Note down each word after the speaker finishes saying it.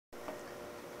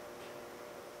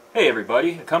Hey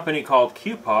everybody, a company called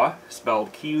QPAW,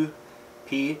 spelled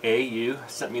Q-P-A-U,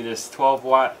 sent me this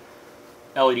 12-watt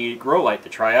LED grow light to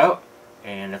try out,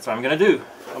 and that's what I'm going to do.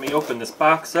 Let me open this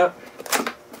box up,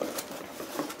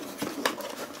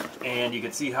 and you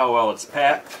can see how well it's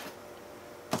packed.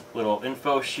 Little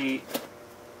info sheet,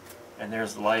 and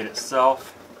there's the light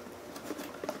itself.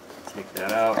 Take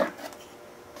that out,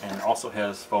 and it also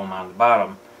has foam on the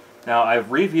bottom. Now, I've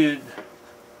reviewed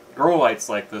grow lights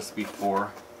like this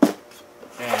before,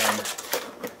 and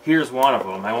here's one of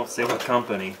them. I won't say what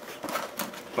company,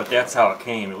 but that's how it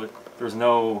came. There's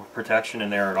no protection in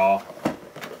there at all.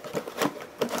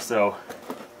 So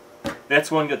that's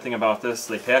one good thing about this.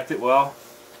 They packed it well.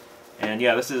 And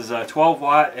yeah, this is 12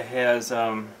 watt. It has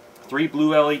 3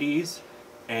 blue LEDs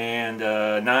and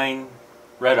 9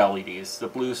 red LEDs. The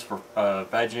blue's for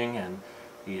vegging and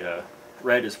the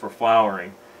red is for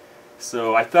flowering.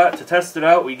 So I thought to test it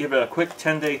out, we give it a quick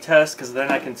 10-day test, because then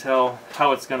I can tell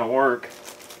how it's going to work.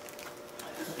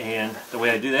 And the way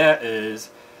I do that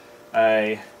is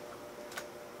I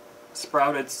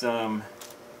sprouted some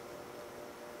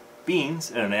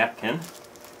beans in a napkin,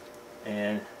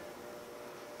 and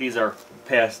these are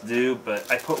past due, but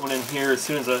I put one in here as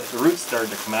soon as the roots started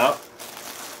to come out.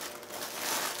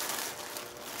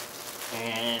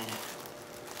 And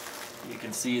you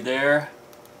can see there,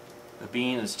 the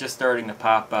bean is just starting to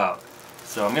pop out.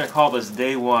 So I'm going to call this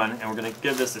day 1, and we're going to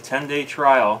give this a 10-day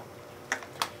trial.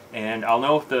 And I'll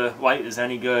know if the light is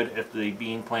any good if the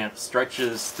bean plant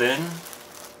stretches thin,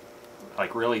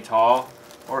 like really tall,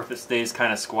 or if it stays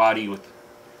kind of squatty with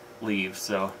leaves.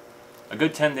 So a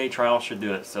good 10-day trial should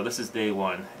do it. So this is day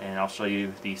 1, and I'll show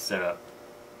you the setup.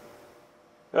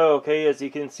 Okay, as you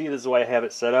can see, this is the way I have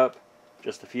it set up.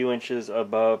 Just a few inches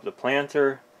above the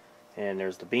planter. And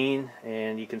there's the bean,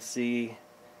 and you can see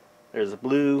there's a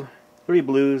blue, 3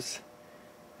 blues,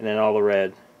 and then all the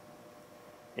red.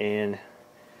 And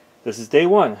this is day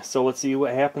 1, so let's see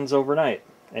what happens overnight.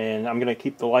 And I'm going to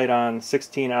keep the light on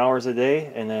 16 hours a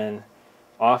day and then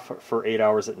off for 8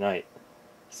 hours at night.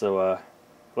 So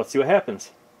let's see what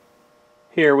happens.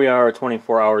 Here we are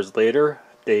 24 hours later,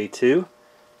 day 2,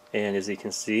 and as you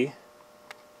can see,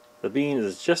 the bean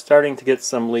is just starting to get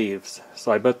some leaves,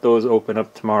 so I bet those open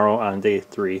up tomorrow on day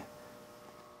 3.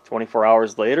 24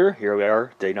 hours later, here we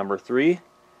are, day number 3,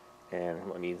 and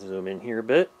let me zoom in here a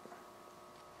bit.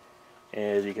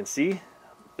 As you can see,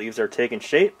 leaves are taking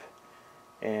shape,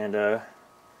 and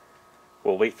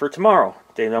we'll wait for tomorrow,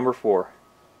 day number 4.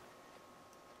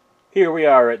 Here we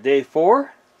are at day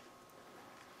 4,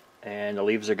 and the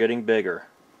leaves are getting bigger.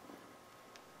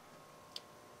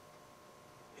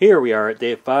 Here we are at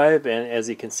day 5, and as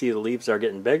you can see, the leaves are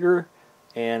getting bigger,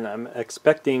 and I'm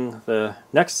expecting the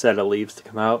next set of leaves to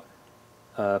come out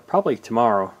probably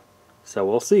tomorrow, so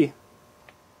we'll see.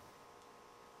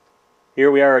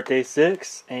 Here we are at day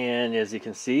 6, and as you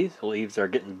can see, the leaves are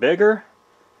getting bigger,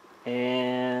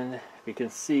 and you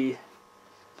can see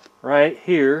right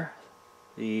here,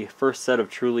 the first set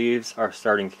of true leaves are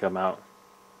starting to come out.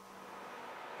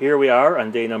 Here we are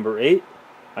on day number 8.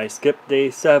 I skipped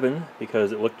day 7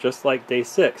 because it looked just like day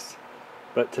 6.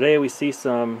 But today we see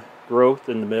some growth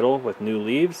in the middle with new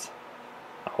leaves.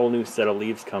 A whole new set of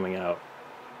leaves coming out.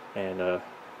 And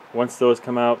once those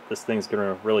come out, this thing's going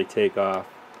to really take off.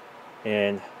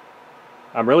 And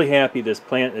I'm really happy this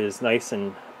plant is nice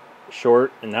and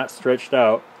short and not stretched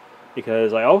out,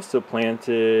 because I also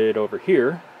planted over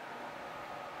here.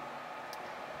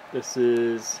 This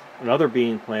is another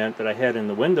bean plant that I had in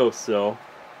the windowsill.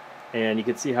 And you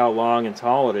can see how long and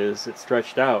tall it is. It's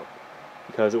stretched out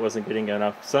because it wasn't getting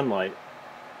enough sunlight.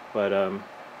 But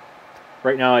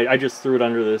right now I just threw it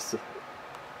under this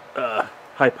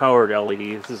high-powered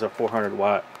LED. This is a 400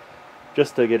 watt,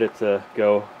 just to get it to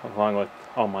go along with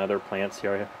all my other plants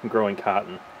here. I'm growing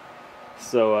cotton.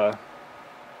 So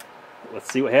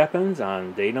let's see what happens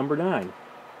on day number 9.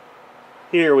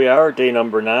 Here we are, day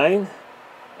number 9.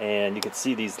 And you can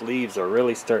see these leaves are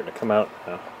really starting to come out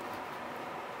now.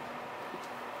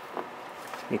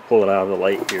 Let me pull it out of the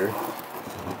light here. You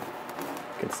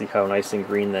can see how nice and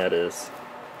green that is.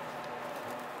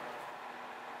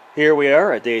 Here we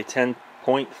are at day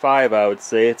 10.5, I would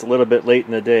say. It's a little bit late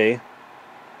in the day,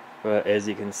 but as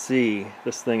you can see,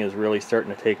 this thing is really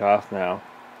starting to take off now.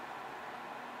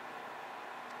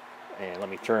 And let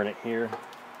me turn it here.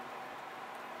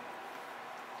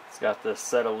 It's got this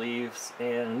set of leaves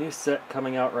and a new set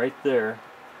coming out right there.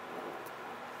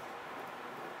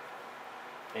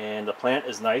 And the plant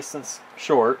is nice and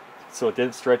short, so it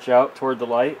did stretch out toward the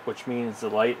light, which means the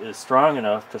light is strong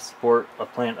enough to support a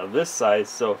plant of this size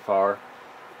so far.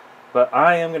 But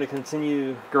I am going to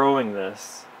continue growing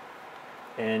this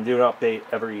and do an update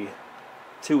every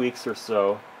 2 weeks or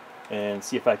so, and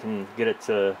see if I can get it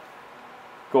to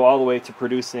go all the way to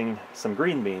producing some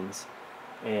green beans.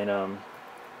 And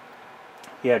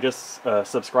yeah, just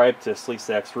subscribe to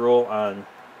Sleesak's Rule on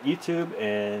YouTube,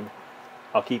 and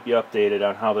I'll keep you updated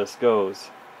on how this goes.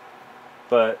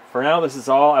 But for now, this is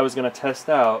all I was going to test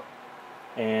out,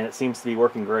 and it seems to be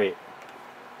working great.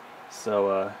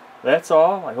 So that's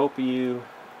all. I hope you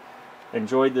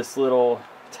enjoyed this little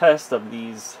test of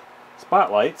these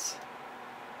spotlights,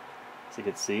 as you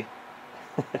can see.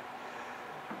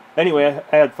 Anyway,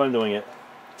 I had fun doing it.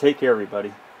 Take care,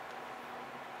 everybody.